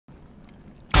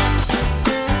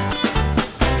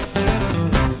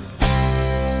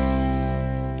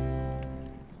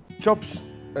chops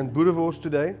and Boerewors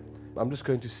today. I'm just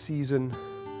going to season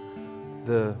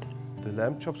the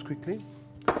lamb chops quickly.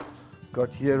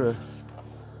 Got here a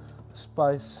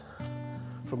spice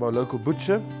from our local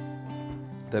butcher.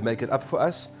 They make it up for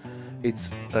us. It's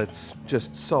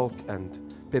just salt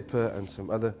and pepper and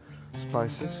some other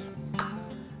spices,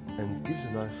 and gives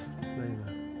a nice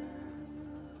flavor.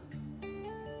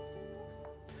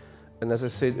 And as I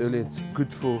said earlier, it's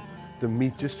good for the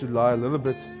meat just to lie a little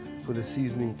bit for the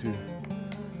seasoning to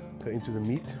go into the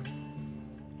meat.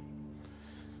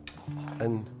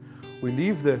 And we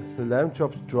leave the lamb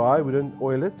chops dry. We don't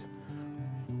oil it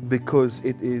because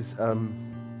it is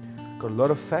got a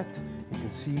lot of fat. You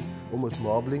can see almost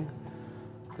marbling.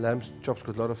 Lamb chops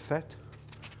got a lot of fat,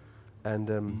 and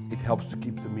it helps to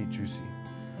keep the meat juicy.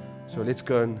 So let's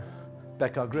go and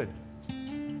back our grid.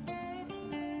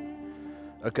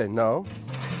 Okay, now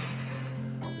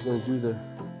we're going to do the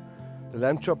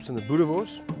lamb chops and the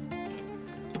Boerewors.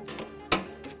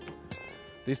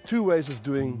 There's two ways of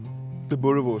doing the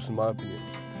Boerewors in my opinion.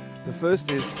 The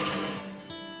first is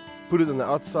put it on the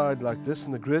outside like this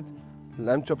in the grid,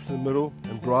 lamb chops in the middle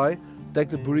and braai. Take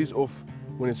the boeries off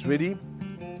when it's ready,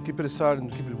 keep it aside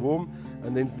and keep it warm,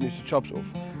 and then finish the chops off.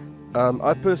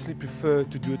 I personally prefer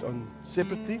to do it on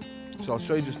separately, so I'll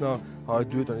show you just now how I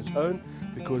do it on its own,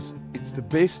 because it's the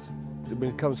best when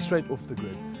it comes straight off the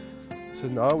grid. So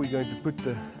now we're going to put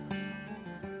the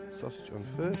sausage on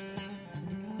first.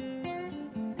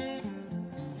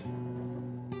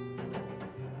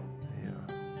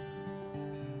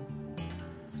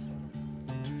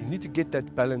 You need to get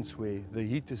that balance where the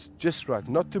heat is just right,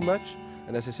 not too much.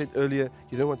 And as I said earlier,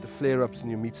 you don't want the flare-ups and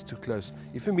your meat's too close.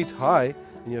 If your meat's high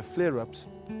and you have flare-ups,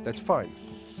 that's fine.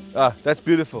 Ah, that's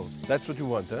beautiful. That's what you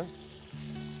want, huh?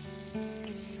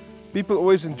 People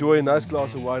always enjoy a nice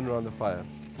glass of wine around the fire.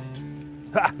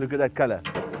 Ha! Look at that color.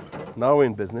 Now we're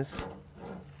in business.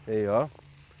 There you are.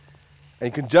 And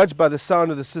you can judge by the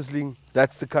sound of the sizzling,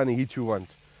 that's the kind of heat you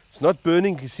want. It's not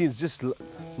burning, you see it's just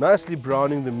nicely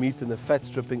browning the meat and the fat's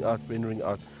dripping out, rendering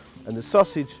out. And the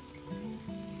sausage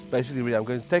is basically ready. I'm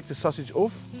going to take the sausage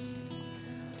off.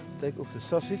 Take off the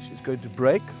sausage, it's going to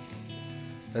break.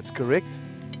 That's correct.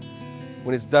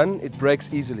 When it's done, it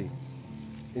breaks easily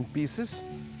in pieces.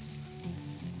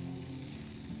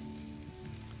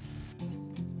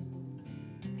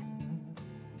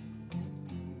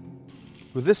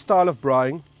 With this style of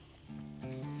braaiing,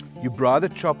 you braai the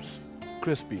chops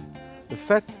crispy. The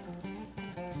fat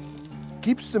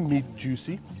keeps the meat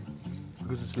juicy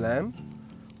because it's lamb,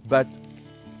 but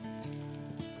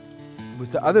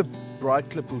with the other braai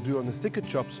clip we'll do on the thicker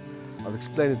chops, I've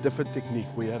explained a different technique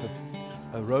where you have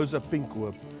a rosa pink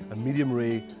or a medium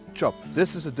rare chop.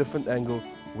 This is a different angle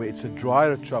where it's a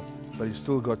drier chop, but you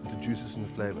still got the juices and the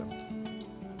flavor.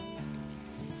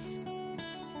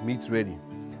 Meat's ready.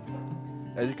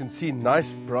 As you can see,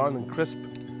 nice brown and crisp.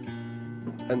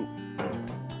 And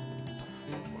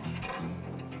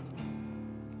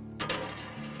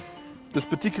this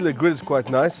particular grid is quite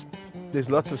nice. There's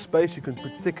lots of space. You can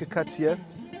put thicker cuts here,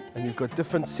 and you've got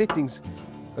different settings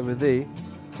over there.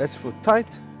 That's for tight,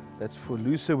 that's for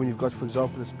looser when you've got, for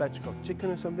example, a spatchcock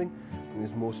chicken or something, and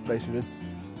there's more space. You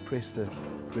don't press the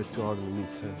grid too hard on the meat.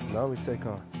 So now we take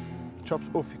our chops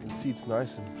off. You can see it's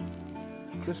nice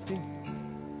and crispy.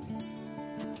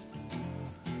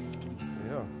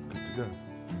 Yeah, good to go.